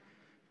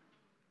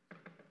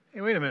Hey,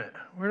 wait a minute.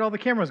 Where'd all the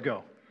cameras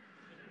go?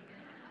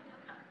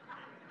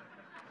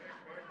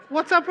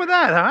 What's up with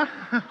that,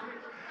 huh?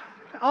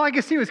 All I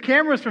could see was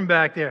cameras from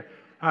back there.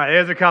 All right,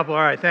 there's a couple. All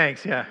right,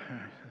 thanks. Yeah.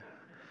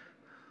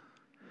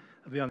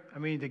 I'll be on. I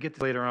mean, to get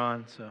to later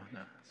on, so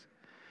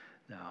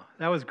no,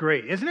 that was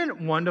great. Isn't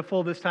it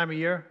wonderful this time of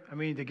year? I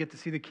mean, to get to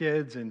see the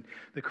kids and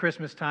the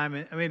Christmas time.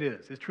 I mean, it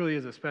is. It truly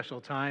is a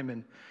special time.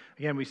 And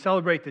again, we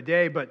celebrate the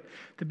day, but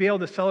to be able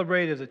to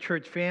celebrate as a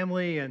church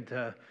family and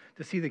to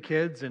see the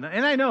kids. And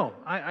I know,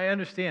 I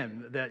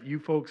understand that you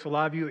folks, a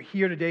lot of you are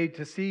here today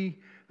to see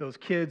those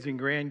kids and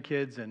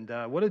grandkids, and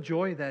what a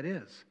joy that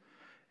is.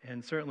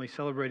 And certainly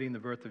celebrating the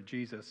birth of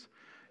Jesus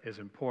is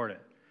important.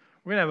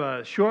 We're going to have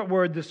a short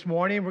word this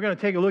morning. We're going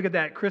to take a look at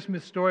that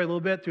Christmas story a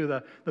little bit through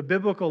the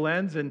biblical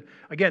lens. And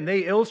again,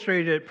 they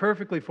illustrated it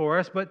perfectly for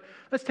us, but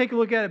let's take a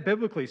look at it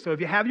biblically. So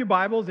if you have your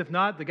Bibles, if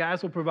not, the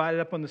guys will provide it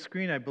up on the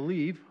screen, I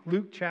believe.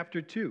 Luke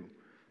chapter 2.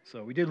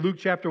 So we did Luke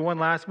chapter 1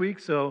 last week,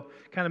 so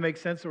it kind of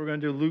makes sense that we're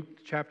going to do Luke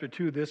chapter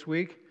 2 this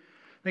week.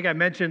 I think I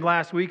mentioned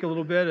last week a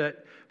little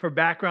bit for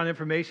background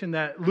information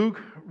that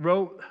Luke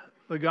wrote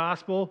the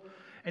gospel,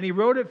 and he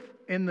wrote it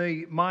in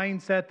the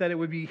mindset that it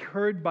would be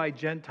heard by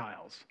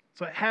Gentiles.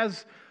 So it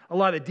has a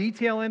lot of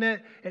detail in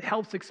it. It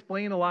helps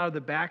explain a lot of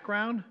the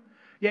background.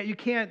 Yet you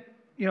can't,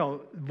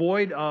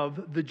 void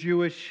of the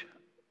Jewish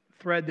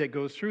thread that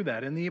goes through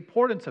that and the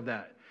importance of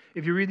that.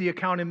 If you read the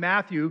account in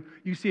Matthew,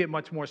 you see it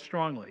much more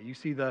strongly. You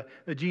see the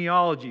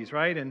genealogies,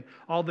 right? And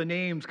all the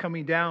names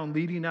coming down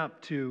leading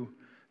up to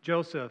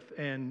Joseph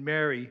and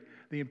Mary,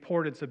 the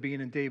importance of being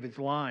in David's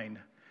line.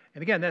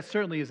 And again, that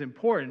certainly is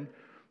important,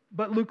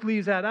 but Luke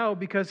leaves that out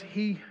because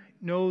he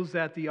knows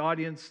that the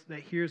audience that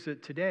hears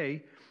it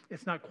today,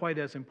 it's not quite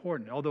as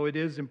important, although it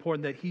is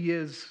important that he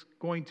is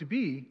going to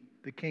be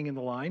the king in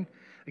the line.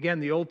 Again,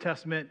 the Old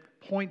Testament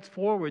points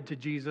forward to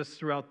Jesus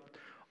throughout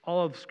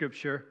all of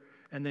Scripture,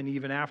 and then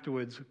even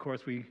afterwards, of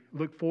course, we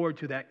look forward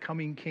to that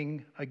coming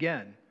king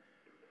again.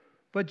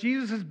 But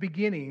Jesus'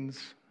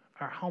 beginnings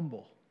are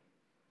humble.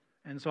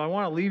 And so I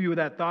want to leave you with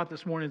that thought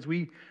this morning as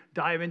we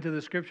dive into the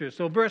Scriptures.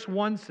 So verse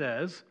 1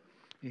 says,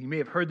 and you may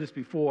have heard this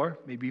before,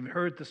 maybe even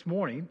heard it this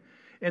morning,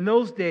 in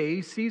those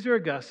days, Caesar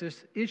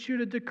Augustus issued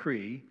a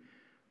decree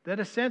that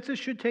a census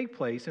should take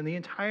place in the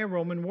entire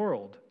Roman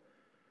world.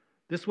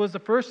 This was the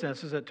first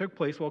census that took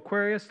place while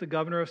Quirinius, the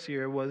governor of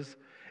Syria, was,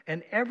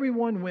 and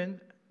everyone went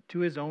to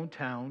his own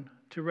town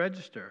to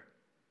register.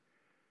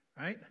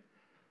 Right?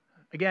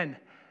 Again,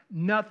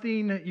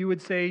 nothing you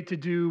would say to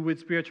do with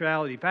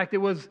spirituality. In fact, it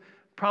was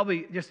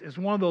probably just as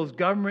one of those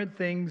government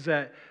things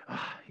that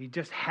you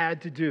just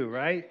had to do,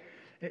 right?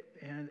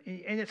 And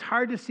it's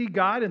hard to see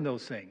God in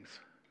those things,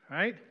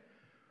 right?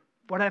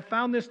 But I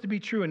found this to be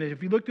true, and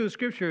if you look through the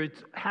Scripture,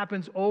 it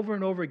happens over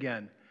and over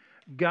again.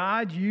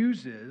 God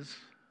uses,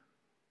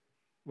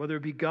 whether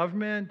it be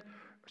government,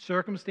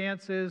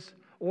 circumstances,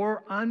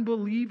 or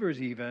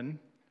unbelievers even,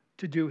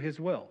 to do His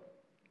will.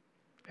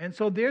 And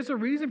so there's a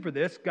reason for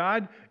this.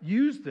 God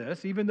used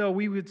this, even though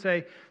we would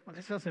say, well,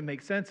 this doesn't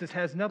make sense. This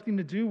has nothing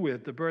to do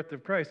with the birth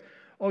of Christ.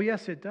 Oh,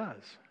 yes, it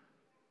does.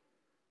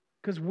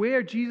 Because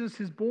where Jesus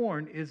is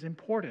born is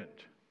important.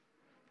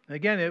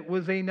 Again, it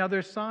was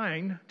another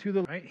sign to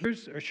the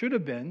leaders, or should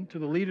have been to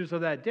the leaders of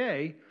that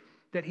day,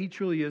 that He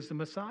truly is the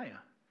Messiah.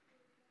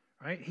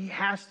 Right? He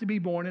has to be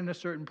born in a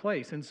certain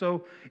place. And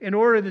so in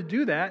order to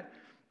do that,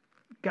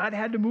 God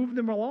had to move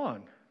them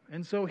along.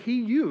 And so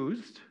He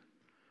used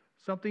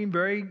something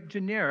very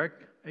generic,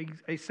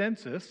 a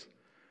census,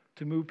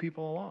 to move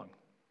people along.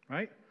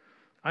 Right?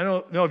 I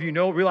don't know if you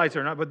realize it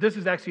or not, but this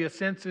is actually a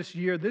census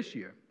year this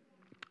year,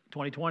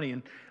 2020.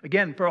 And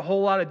again, for a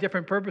whole lot of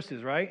different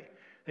purposes, right?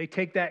 They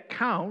take that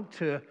count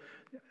to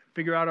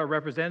figure out our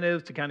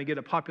representatives, to kind of get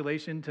a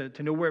population,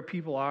 to know where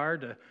people are,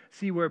 to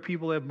see where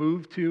people have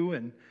moved to,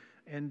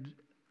 and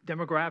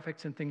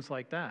demographics and things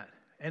like that.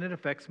 And it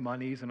affects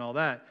monies and all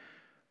that.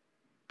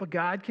 But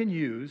God can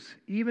use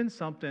even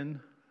something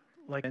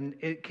like, and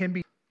it can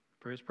be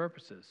for His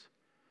purposes.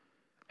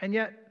 And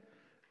yet,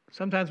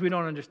 sometimes we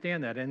don't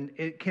understand that, and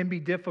it can be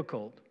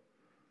difficult.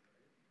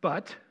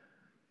 But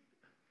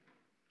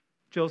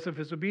Joseph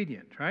is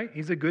obedient, right?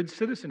 He's a good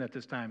citizen at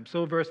this time.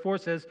 So verse 4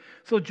 says,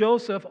 so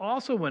Joseph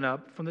also went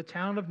up from the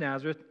town of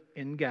Nazareth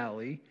in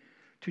Galilee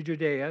to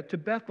Judea to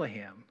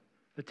Bethlehem,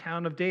 the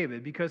town of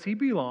David, because he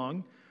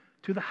belonged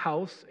to the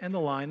house and the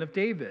line of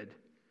David.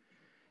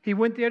 He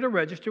went there to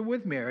register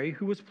with Mary,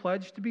 who was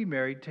pledged to be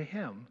married to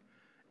him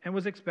and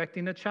was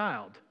expecting a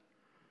child.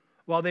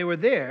 While they were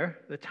there,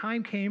 the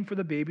time came for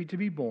the baby to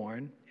be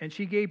born, and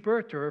she gave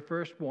birth to her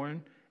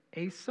firstborn,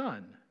 a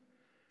son.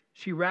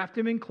 She wrapped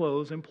him in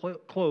cloths and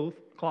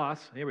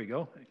cloths, there we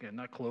go, again,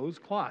 not clothes,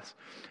 cloths,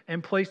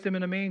 and placed him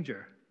in a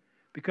manger,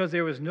 because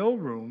there was no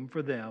room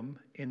for them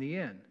in the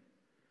inn.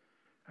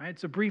 All right,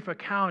 it's a brief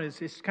account.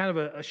 It's kind of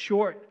a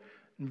short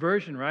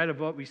version, right, of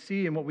what we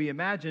see and what we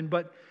imagine,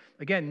 but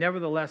again,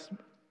 nevertheless,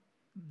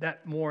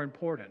 that more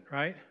important,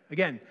 right?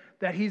 Again,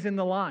 that he's in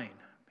the line.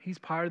 He's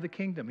part of the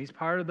kingdom. He's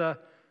part of the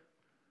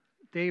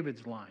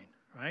David's line,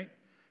 right?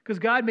 Because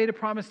God made a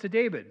promise to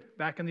David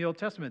back in the Old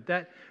Testament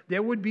that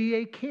there would be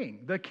a king.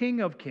 The King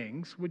of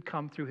Kings would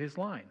come through his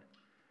line.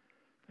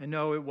 And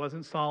no, it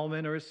wasn't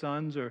Solomon or his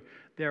sons or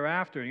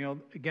thereafter.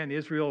 Again,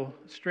 Israel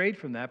strayed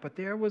from that, but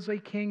there was a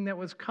king that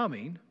was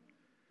coming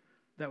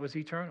that was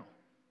eternal.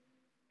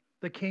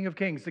 The King of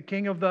Kings, the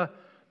King of the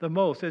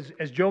most.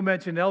 As Joe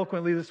mentioned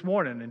eloquently this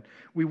morning, and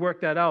we worked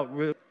that out.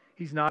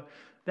 He's not,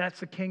 that's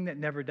the king that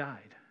never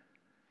died,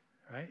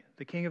 right?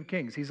 The King of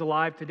Kings. He's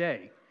alive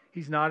today.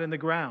 He's not in the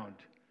ground.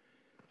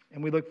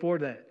 And we look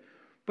forward to that.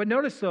 But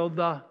notice, though,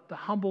 the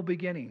humble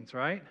beginnings,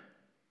 right?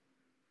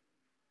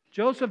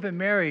 Joseph and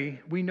Mary,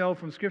 we know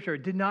from Scripture,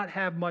 did not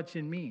have much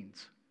in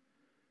means.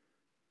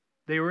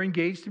 They were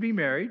engaged to be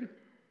married,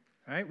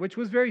 right? Which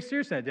was very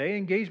serious that day.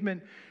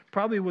 Engagement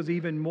probably was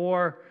even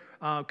more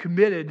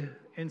committed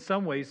in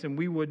some ways than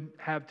we would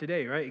have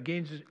today, right?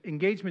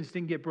 Engagements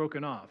didn't get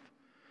broken off.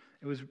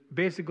 It was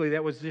basically,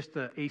 that was just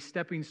a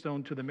stepping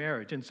stone to the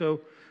marriage. And so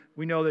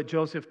we know that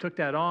Joseph took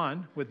that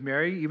on with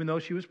Mary, even though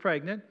she was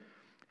pregnant,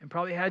 and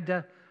probably had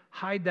to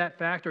hide that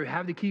fact or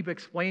have to keep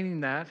explaining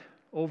that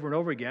over and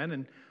over again.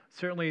 And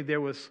certainly there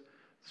was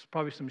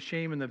probably some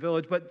shame in the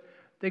village, but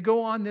they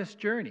go on this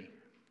journey,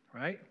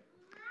 right?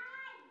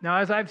 Now,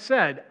 as I've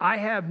said, I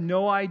have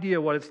no idea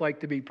what it's like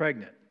to be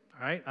pregnant,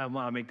 all right? I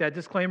want to make that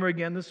disclaimer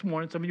again this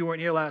morning. Some of you weren't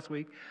here last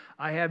week.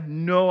 I have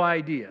no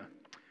idea.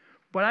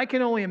 But I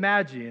can only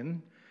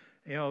imagine,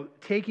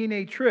 taking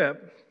a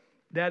trip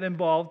that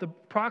involved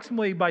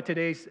approximately, by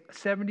today's,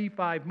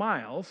 75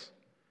 miles.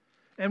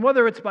 And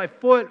whether it's by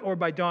foot or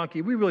by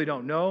donkey, we really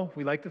don't know.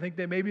 We like to think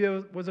that maybe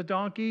it was a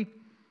donkey.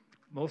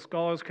 Most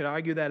scholars could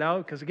argue that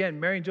out because, again,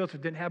 Mary and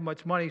Joseph didn't have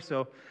much money,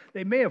 so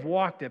they may have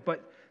walked it.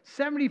 But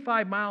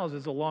 75 miles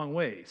is a long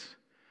ways.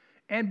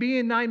 And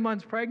being 9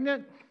 months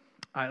pregnant,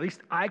 at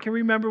least I can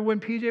remember when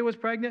PJ was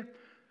pregnant,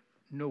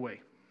 no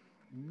way.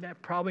 That's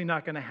probably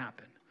not going to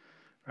happen,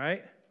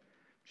 right?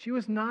 She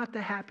was not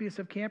the happiest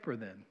of camper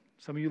then.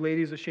 Some of you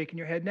ladies are shaking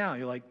your head now.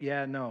 You're like,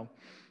 yeah, no.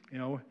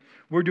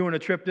 We're doing a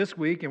trip this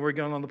week, and we're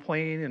going on the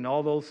plane and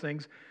all those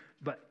things,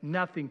 but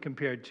nothing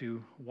compared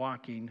to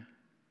walking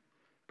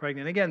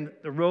pregnant. Again,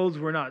 the roads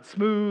were not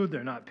smooth.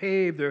 They're not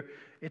paved.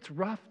 It's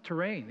rough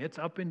terrain. It's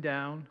up and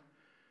down.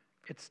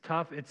 It's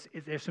tough.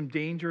 There's some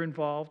danger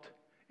involved.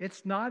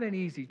 It's not an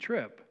easy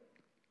trip.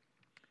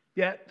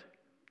 Yet,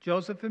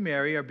 Joseph and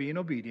Mary are being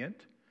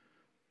obedient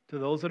to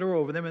those that are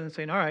over them and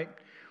saying, all right,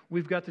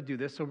 we've got to do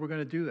this, so we're going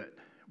to do it.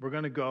 We're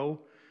going to go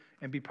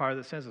and be part of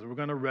the census. We're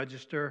going to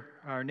register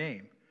our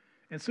name.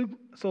 And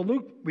so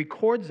Luke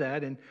records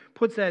that and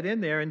puts that in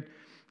there. And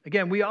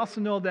again, we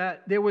also know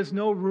that there was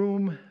no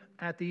room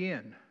at the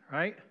inn,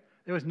 right?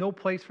 There was no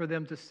place for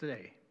them to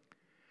stay.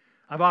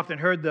 I've often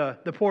heard the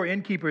poor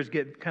innkeepers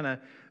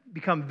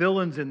become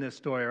villains in this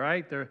story,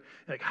 right? They're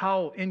like,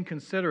 how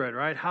inconsiderate,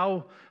 right?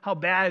 How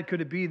bad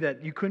could it be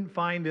that you couldn't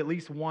find at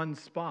least one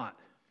spot?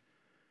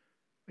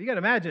 You got to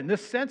imagine,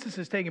 this census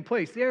is taking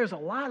place. There's a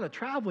lot of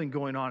traveling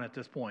going on at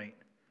this point.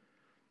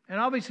 And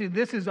obviously,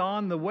 this is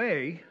on the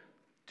way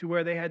to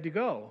where they had to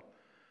go.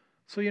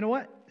 So you know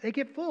what? They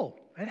get full.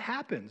 It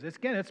happens.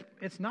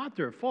 It's not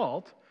their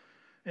fault.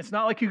 It's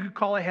not like you could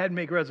call ahead and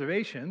make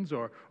reservations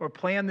or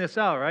plan this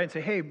out, right? And say,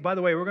 hey, by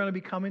the way, we're going to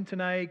be coming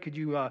tonight. Could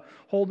you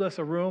hold us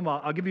a room?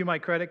 I'll give you my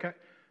credit card.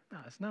 No,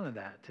 it's none of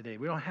that today.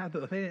 We don't have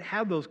those. They didn't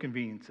have those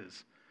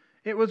conveniences.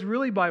 It was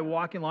really by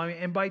walking along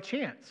and by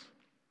chance.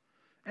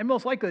 And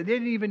most likely, they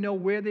didn't even know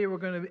where they were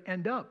going to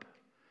end up.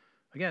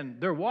 Again,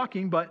 they're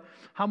walking, but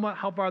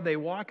how far they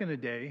walk in a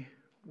day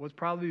was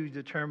probably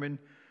determined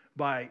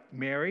by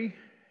Mary,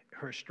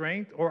 her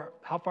strength, or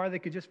how far they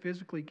could just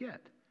physically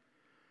get.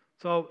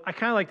 So I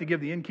kind of like to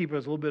give the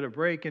innkeepers a little bit of a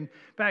break. In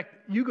fact,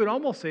 you could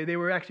almost say they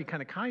were actually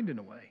kind of kind in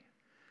a way.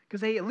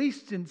 Because they at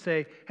least didn't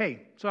say,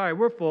 hey, sorry,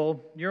 we're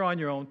full. You're on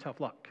your own. Tough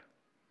luck.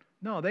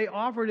 No, they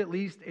offered at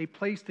least a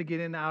place to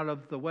get in out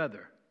of the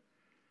weather.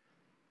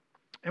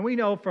 And we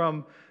know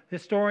from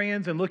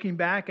historians and looking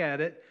back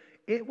at it,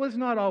 it was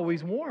not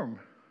always warm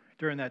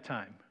during that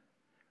time,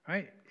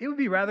 right? It would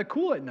be rather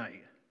cool at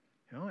night,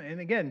 And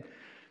again,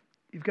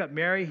 you've got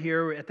Mary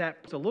here at that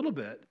a little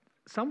bit.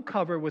 Some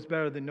cover was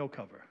better than no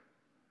cover.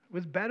 It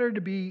was better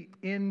to be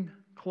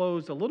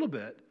enclosed a little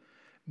bit.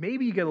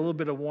 Maybe you get a little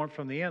bit of warmth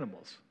from the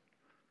animals.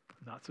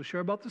 Not so sure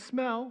about the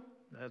smell.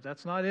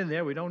 That's not in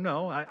there. We don't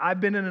know.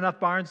 I've been in enough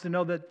barns to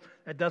know that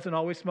that doesn't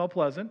always smell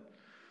pleasant.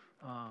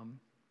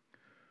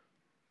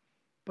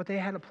 But they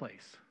had a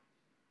place,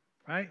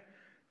 right?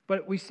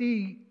 But we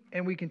see,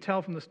 and we can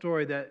tell from the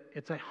story that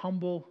it's a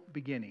humble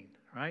beginning,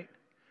 right?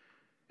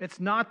 It's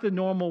not the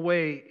normal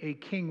way a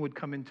king would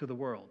come into the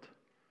world,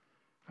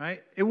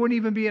 right? It wouldn't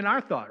even be in our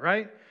thought,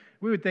 right?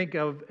 We would think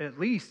of at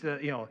least,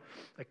 a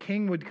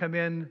king would come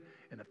in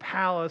the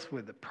palace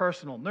with a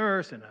personal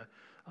nurse and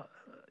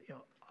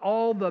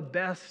all the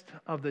best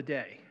of the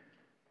day.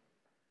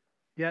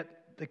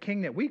 Yet the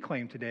king that we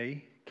claim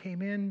today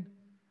came in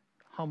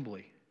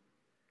humbly.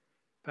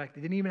 In fact,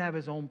 he didn't even have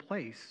his own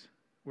place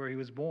where he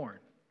was born.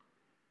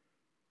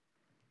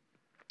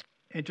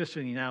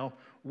 Interestingly now,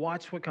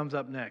 watch what comes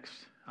up next.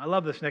 I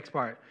love this next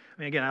part. I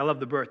mean, again, I love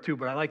the birth too,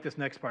 but I like this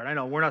next part. I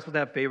know we're not supposed to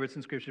have favorites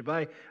in Scripture, but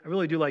I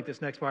really do like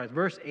this next part. It's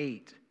verse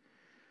 8.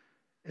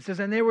 It says,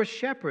 "And there were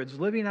shepherds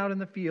living out in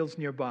the fields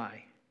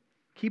nearby,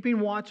 keeping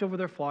watch over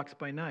their flocks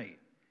by night.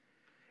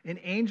 An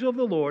angel of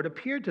the Lord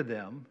appeared to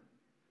them,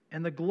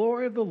 and the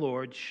glory of the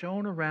Lord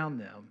shone around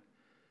them,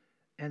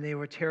 and they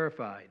were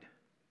terrified.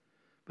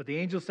 But the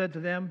angel said to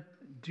them,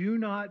 'Do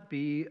not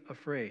be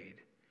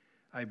afraid.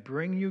 I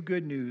bring you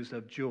good news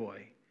of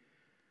joy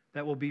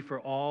that will be for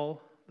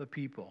all the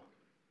people.'"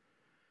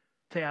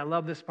 I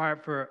love this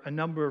part for a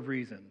number of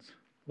reasons.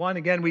 One,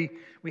 again, we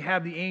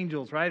have the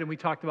angels, right? And we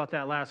talked about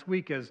that last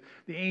week as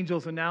the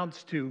angels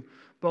announced to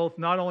both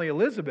not only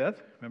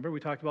Elizabeth, remember we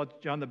talked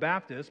about John the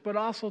Baptist, but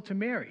also to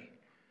Mary.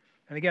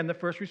 And again, the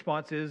first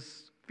response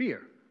is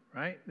fear,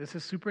 right? This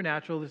is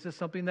supernatural. This is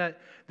something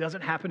that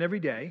doesn't happen every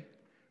day,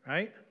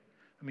 right?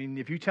 I mean,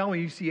 if you tell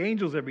me you see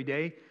angels every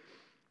day,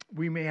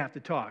 we may have to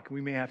talk.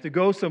 We may have to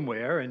go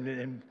somewhere, and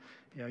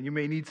you know, you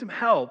may need some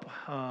help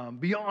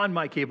beyond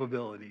my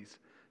capabilities.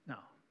 No,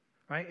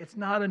 right? It's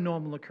not a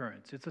normal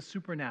occurrence. It's a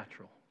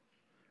supernatural,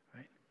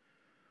 right?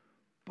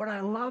 But I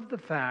love the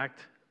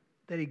fact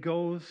that he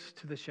goes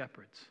to the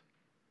shepherds,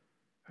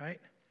 right?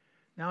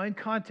 Now, in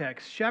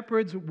context,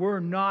 shepherds were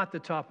not the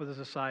top of the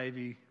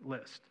society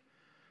list.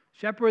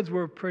 Shepherds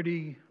were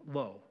pretty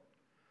low.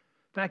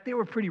 In fact, they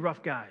were pretty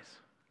rough guys,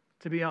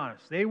 to be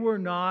honest. They were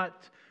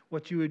not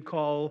what you would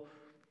call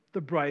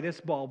the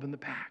brightest bulb in the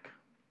pack,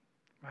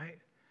 right?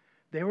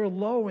 They were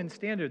low in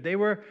standard. They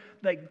were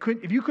like,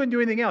 if you couldn't do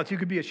anything else, you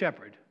could be a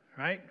shepherd,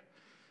 right?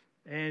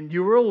 And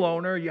you were a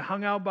loner. You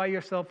hung out by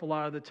yourself a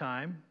lot of the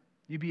time.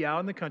 You'd be out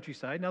in the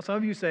countryside. Now, some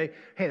of you say,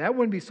 hey, that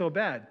wouldn't be so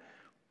bad.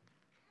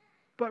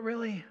 But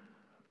really,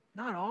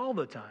 not all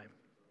the time.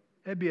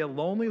 It'd be a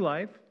lonely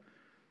life.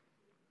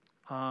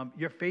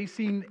 You're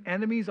facing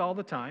enemies all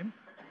the time.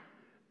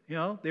 You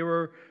know, they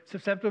were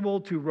susceptible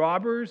to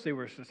robbers. They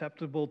were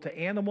susceptible to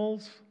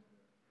animals.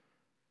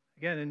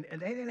 Again,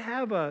 and they didn't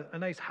have a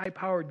nice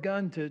high-powered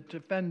gun to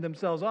fend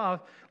themselves off.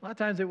 A lot of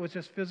times it was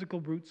just physical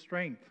brute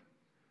strength,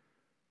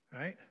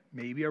 right?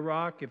 Maybe a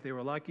rock if they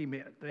were lucky.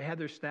 They had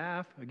their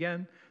staff.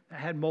 Again, that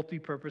had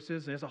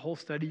multi-purposes. There's a whole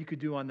study you could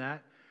do on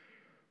that.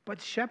 But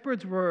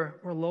shepherds were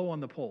low on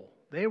the pole.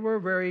 They were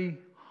very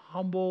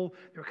humble.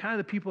 They were kind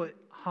of the people that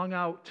hung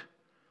out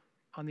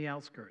on the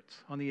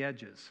outskirts, on the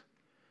edges.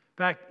 In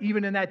fact,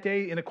 even in that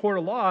day, in a court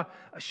of law,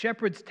 a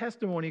shepherd's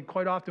testimony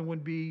quite often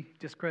would be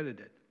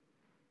discredited.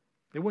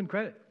 They wouldn't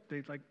credit.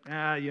 They'd like,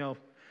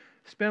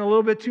 spend a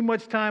little bit too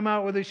much time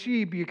out with the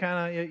sheep, you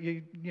kind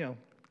of,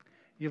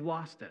 you've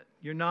lost it.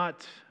 You're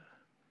not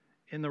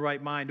in the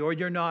right mind, or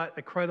you're not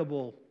a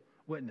credible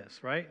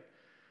witness, right?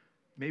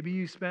 Maybe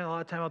you spent a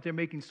lot of time out there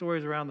making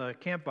stories around the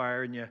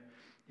campfire, and you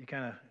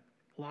kind of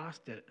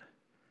lost it.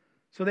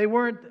 So they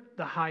weren't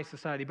the high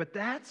society, but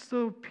that's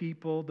the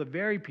people, the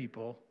very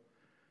people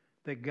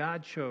that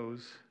God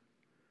chose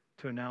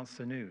to announce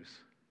the news.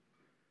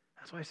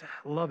 That's why I say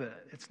I love it.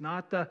 It's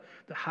not the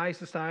high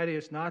society.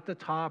 It's not the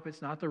top.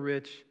 It's not the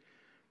rich.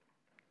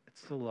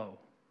 It's the low.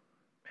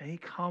 And he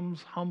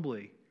comes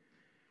humbly.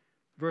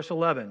 Verse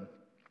 11.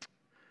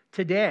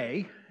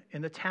 "Today,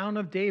 in the town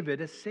of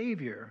David, a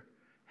Savior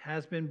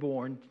has been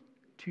born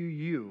to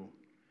you.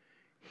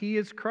 He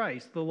is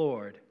Christ the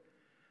Lord.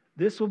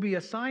 This will be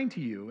a sign to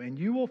you, and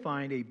you will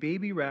find a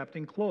baby wrapped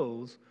in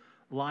clothes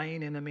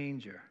lying in a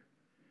manger."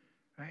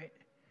 Right?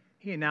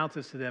 He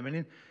announces to them. And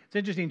it's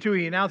interesting, too.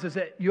 He announces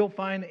that you'll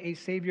find a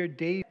Savior,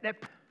 David.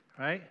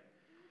 Right?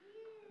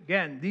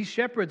 Again, these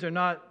shepherds are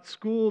not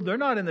schooled. They're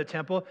not in the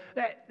temple.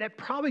 That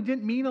probably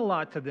didn't mean a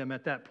lot to them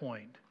at that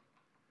point.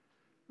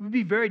 It would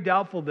be very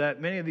doubtful that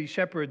many of these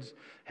shepherds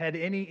had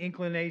any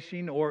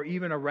inclination or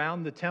even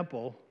around the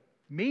temple.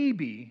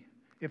 Maybe,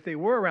 if they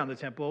were around the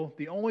temple,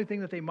 the only thing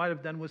that they might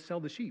have done was sell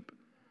the sheep.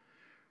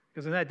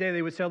 Because in that day,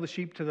 they would sell the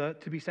sheep to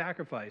be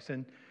sacrificed.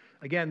 And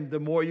again, the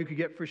more you could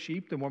get for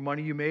sheep, the more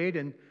money you made,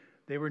 and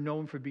they were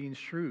known for being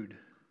shrewd.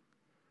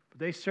 But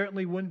they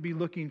certainly wouldn't be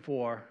looking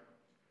for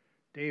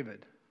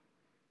David.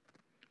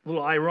 A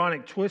little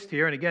ironic twist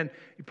here, and again,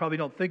 you probably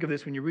don't think of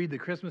this when you read the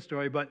Christmas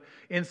story, but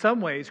in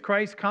some ways,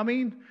 Christ's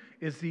coming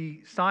is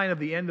the sign of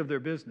the end of their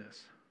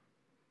business.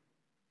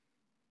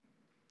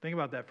 Think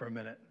about that for a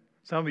minute.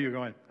 Some of you are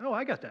going, oh,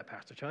 I got that,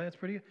 Pastor Charlie, that's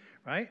pretty good,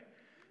 right?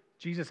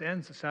 Jesus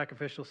ends the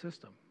sacrificial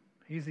system.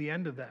 He's the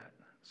end of that.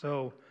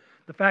 So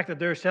the fact that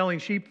they're selling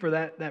sheep for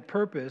that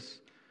purpose,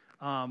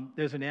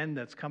 there's an end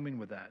that's coming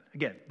with that.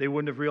 Again, they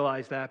wouldn't have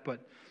realized that,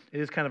 but it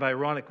is kind of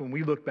ironic when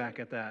we look back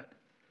at that.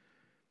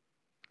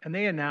 And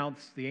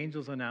the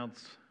angels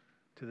announce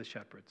to the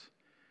shepherds.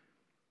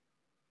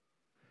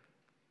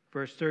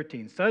 Verse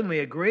 13, "Suddenly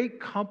a great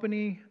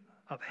company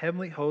of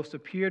heavenly hosts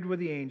appeared with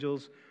the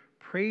angels,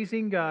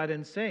 praising God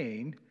and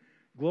saying,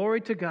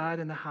 'Glory to God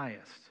in the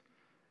highest,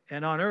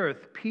 and on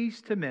earth peace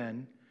to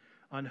men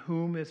on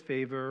whom his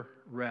favor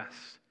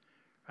rests.'"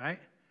 Right?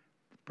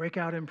 Break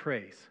out in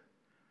praise.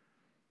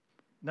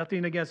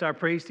 Nothing against our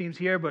praise teams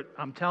here, but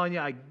I'm telling you,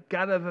 I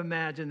gotta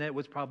imagine that it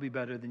was probably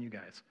better than you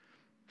guys.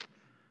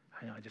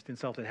 I know I just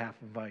insulted half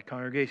of my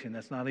congregation.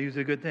 That's not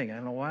usually a good thing. I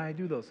don't know why I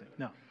do those things.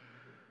 No.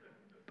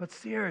 But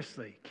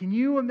seriously, can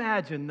you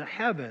imagine the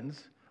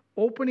heavens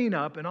opening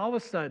up and all of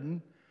a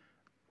sudden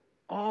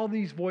all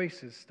these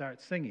voices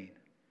start singing,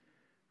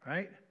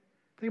 right?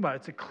 Think about it.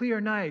 It's a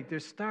clear night.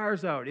 There's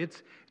stars out.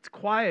 It's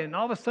quiet. And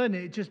all of a sudden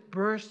it just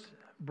bursts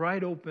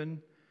bright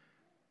open,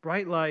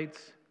 bright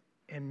lights,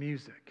 and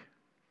music.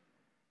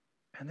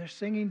 And they're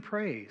singing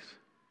praise.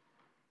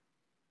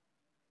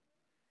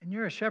 And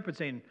you're a shepherd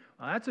saying,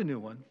 well, that's a new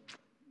one.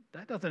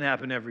 That doesn't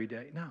happen every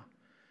day. No,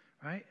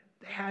 right?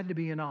 They had to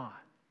be in awe.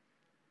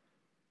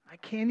 I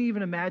can't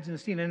even imagine the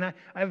scene. And I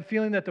have a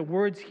feeling that the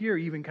words here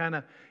even kind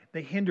of,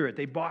 they hinder it.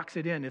 They box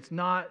it in. It's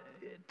not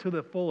to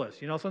the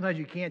fullest. You know, sometimes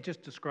you can't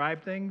just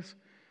describe things.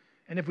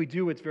 And if we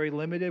do, it's very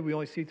limited. We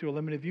only see through a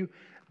limited view.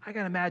 I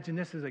got to imagine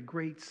this is a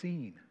great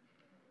scene.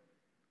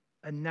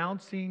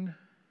 Announcing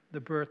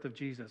the birth of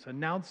Jesus.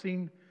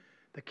 Announcing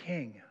the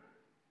King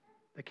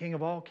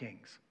of all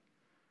kings.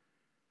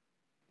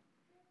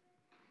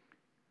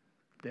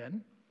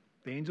 Then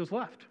the angels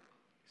left.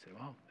 You say,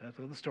 well, that's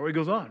where the story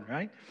goes on,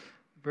 right?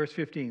 Verse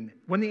 15.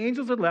 When the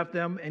angels had left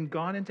them and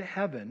gone into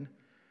heaven,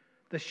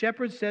 the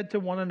shepherds said to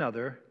one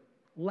another,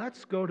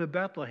 let's go to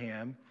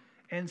Bethlehem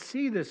and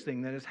see this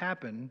thing that has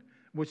happened,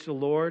 which the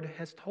Lord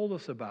has told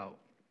us about.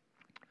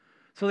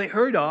 So they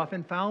hurried off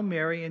and found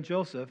Mary and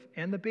Joseph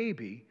and the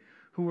baby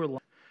who were lying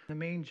in the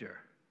manger.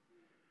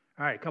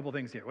 All right, a couple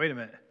things here. Wait a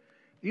minute.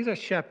 These are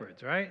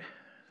shepherds, right?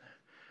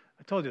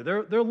 I told you,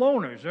 they're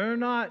loners. They're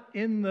not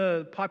in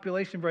the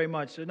population very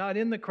much. They're not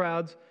in the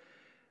crowds.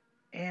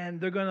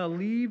 And they're going to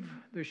leave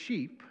their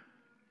sheep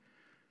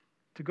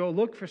to go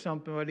look for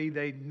somebody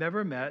they've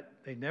never met,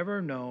 they've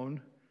never known,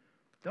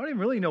 don't even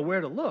really know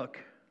where to look.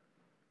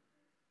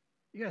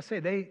 You got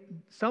to say,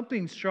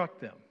 something struck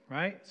them,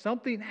 right?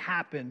 Something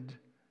happened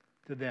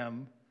to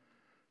them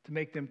to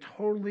make them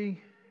totally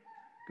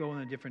go in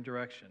a different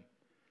direction.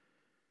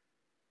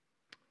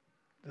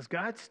 Does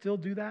God still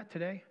do that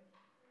today?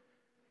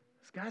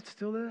 Does God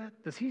still do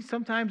that? Does He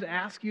sometimes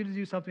ask you to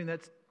do something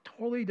that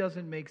totally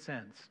doesn't make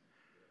sense?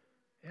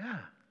 Yeah.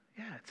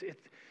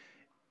 It's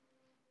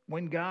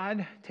when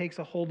God takes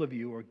a hold of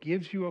you or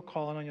gives you a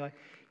calling on your life,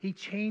 He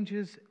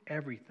changes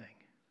everything.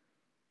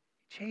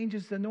 He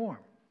changes the norm.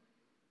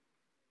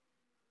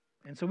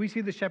 And so we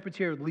see the shepherds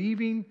here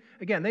leaving.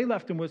 Again, they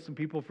left them with some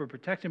people for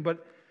protection,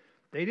 but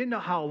they didn't know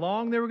how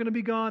long they were going to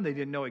be gone. They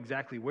didn't know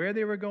exactly where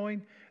they were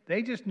going.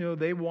 They just knew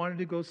they wanted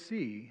to go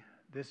see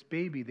this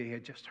baby they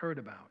had just heard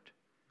about.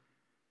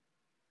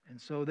 And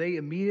so they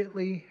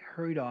immediately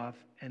hurried off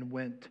and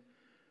went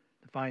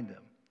to find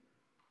them.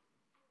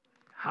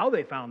 How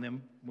they found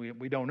them,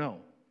 we don't know.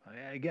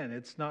 Again,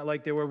 it's not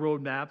like there were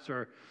road maps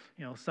or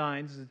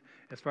signs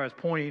as far as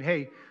pointing,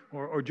 hey,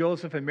 or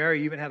Joseph and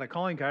Mary even had a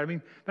calling card. I mean,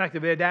 in fact,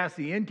 if they had asked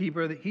the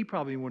innkeeper, he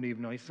probably wouldn't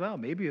even know. He said, well,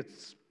 maybe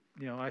it's,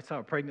 I saw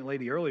a pregnant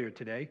lady earlier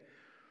today.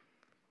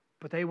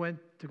 But they went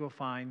to go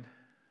find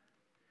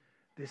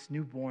this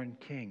newborn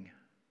king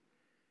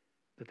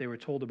that they were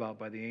told about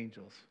by the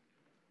angels.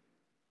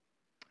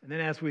 And then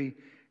as we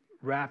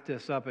wrap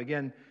this up,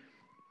 again,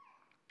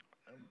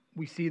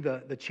 we see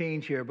the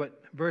change here,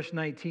 but verse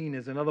 19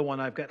 is another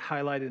one I've got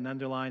highlighted and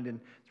underlined, and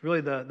it's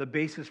really the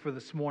basis for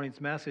this morning's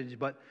message.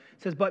 But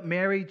it says, but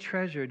Mary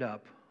treasured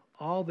up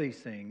all these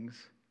things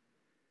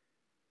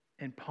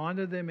and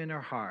pondered them in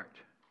her heart.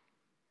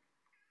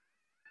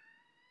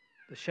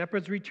 The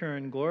shepherds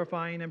returned,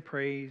 glorifying and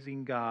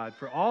praising God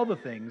for all the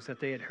things that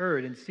they had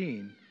heard and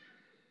seen,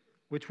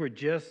 which were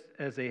just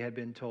as they had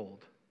been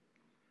told.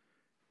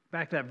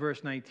 Back to that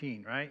verse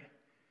 19, right?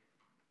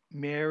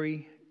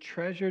 Mary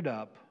treasured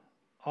up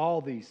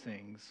all these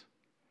things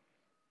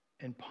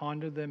and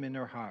pondered them in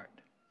her heart,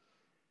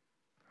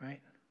 right?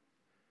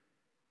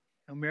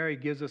 Now Mary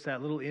gives us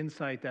that little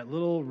insight, that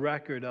little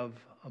record of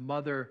a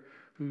mother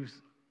who's,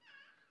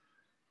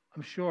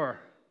 I'm sure,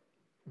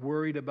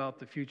 worried about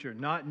the future,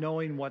 not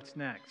knowing what's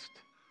next,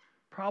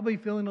 probably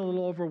feeling a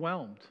little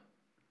overwhelmed,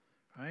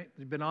 right?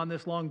 She's been on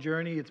this long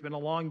journey, it's been a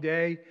long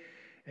day,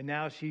 and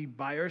now she,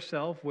 by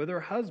herself, with her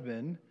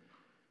husband,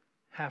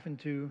 having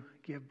to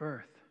give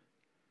birth.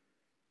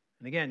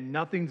 And again,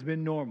 nothing's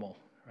been normal,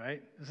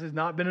 right? This has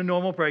not been a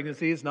normal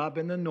pregnancy. It's not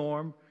been the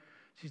norm.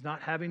 She's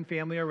not having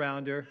family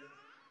around her.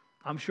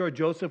 I'm sure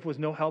Joseph was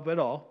no help at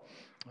all.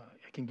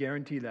 I can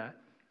guarantee that.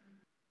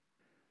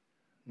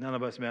 None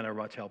of us men are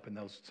much help in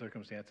those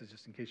circumstances,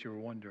 just in case you were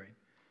wondering.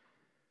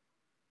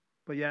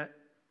 But yet,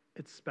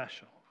 it's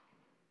special.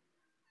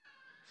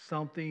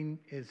 Something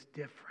is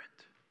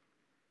different,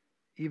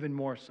 even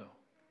more so.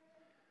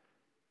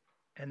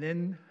 And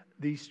then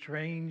these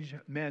strange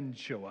men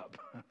show up.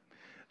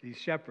 These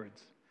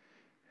shepherds.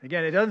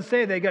 Again, it doesn't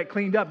say they got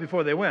cleaned up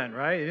before they went,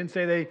 right? It didn't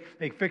say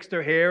they fixed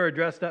their hair or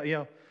dressed up,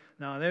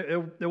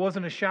 No, there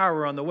wasn't a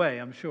shower on the way,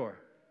 I'm sure.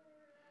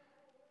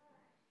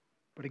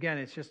 But again,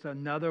 it's just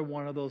another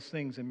one of those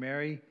things, and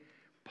Mary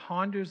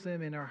ponders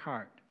them in her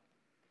heart.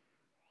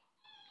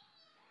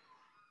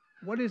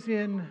 What is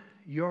in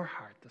your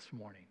heart this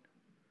morning?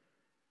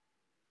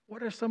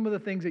 What are some of the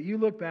things that you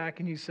look back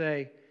and you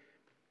say,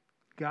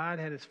 God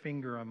had his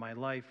finger on my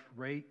life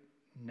right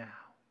now.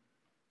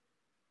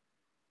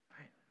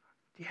 Right?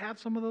 Do you have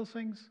some of those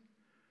things?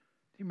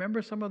 Do you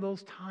remember some of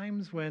those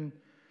times when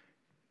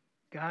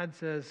God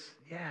says,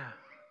 yeah,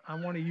 I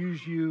want to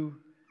use you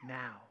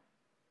now.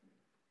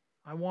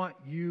 I want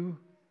you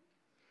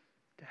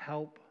to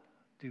help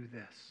do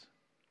this.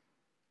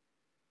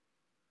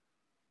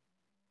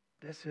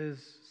 This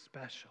is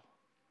special.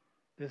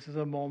 This is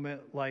a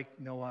moment like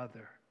no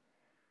other.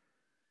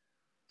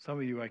 Some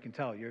of you, I can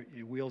tell, your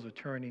wheels are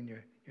turning.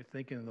 You're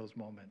thinking of those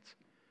moments.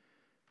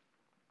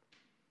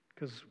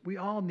 Because we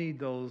all need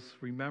those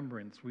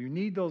remembrance. We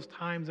need those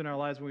times in our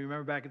lives when we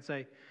remember back and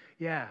say,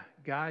 yeah,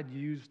 God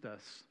used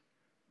us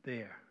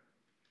there.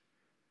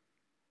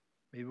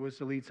 Maybe it was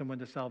to lead someone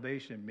to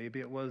salvation. Maybe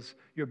it was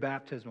your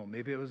baptismal.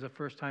 Maybe it was the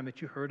first time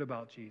that you heard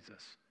about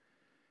Jesus.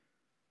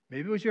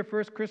 Maybe it was your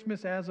first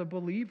Christmas as a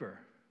believer,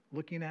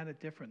 looking at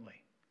it differently.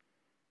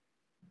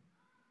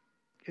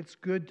 It's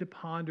good to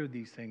ponder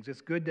these things.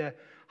 It's good to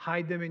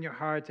hide them in your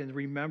hearts and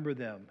remember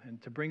them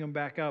and to bring them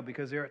back out,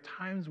 because there are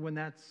times when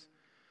that's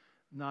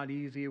not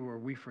easy, where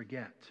we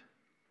forget.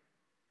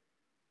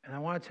 And I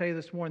want to tell you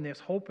this morning, there's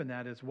hope in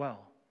that as well.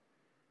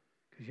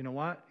 Because you know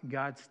what?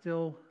 God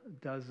still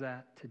does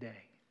that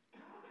today.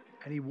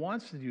 And he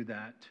wants to do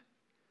that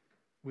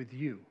with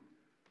you.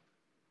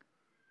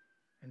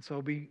 And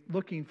so be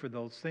looking for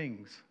those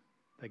things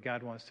that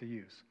God wants to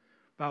use.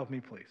 Bow with me,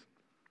 please.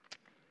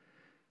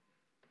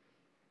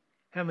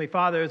 Heavenly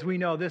Father, as we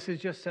know, this is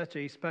just such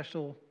a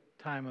special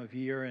time of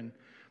year. And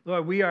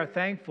Lord, we are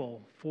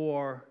thankful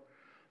for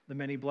the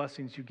many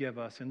blessings you give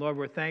us. And Lord,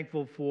 we're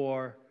thankful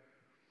for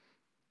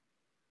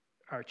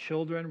our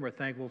children. We're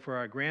thankful for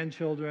our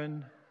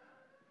grandchildren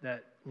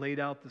that laid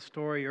out the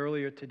story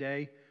earlier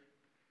today.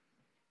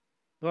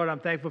 Lord, I'm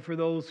thankful for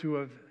those who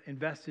have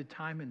invested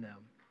time in them.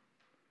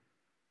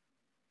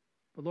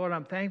 But Lord,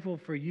 I'm thankful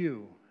for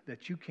you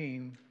that you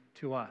came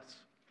to us.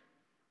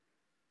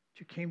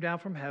 You came down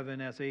from heaven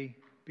as a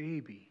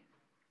baby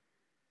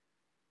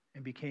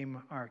and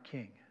became our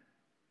King,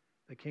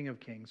 the King of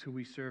Kings, who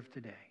we serve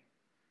today.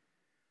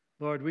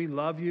 Lord, we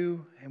love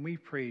you and we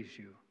praise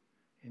you.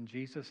 In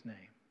Jesus' name,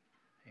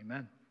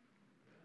 amen.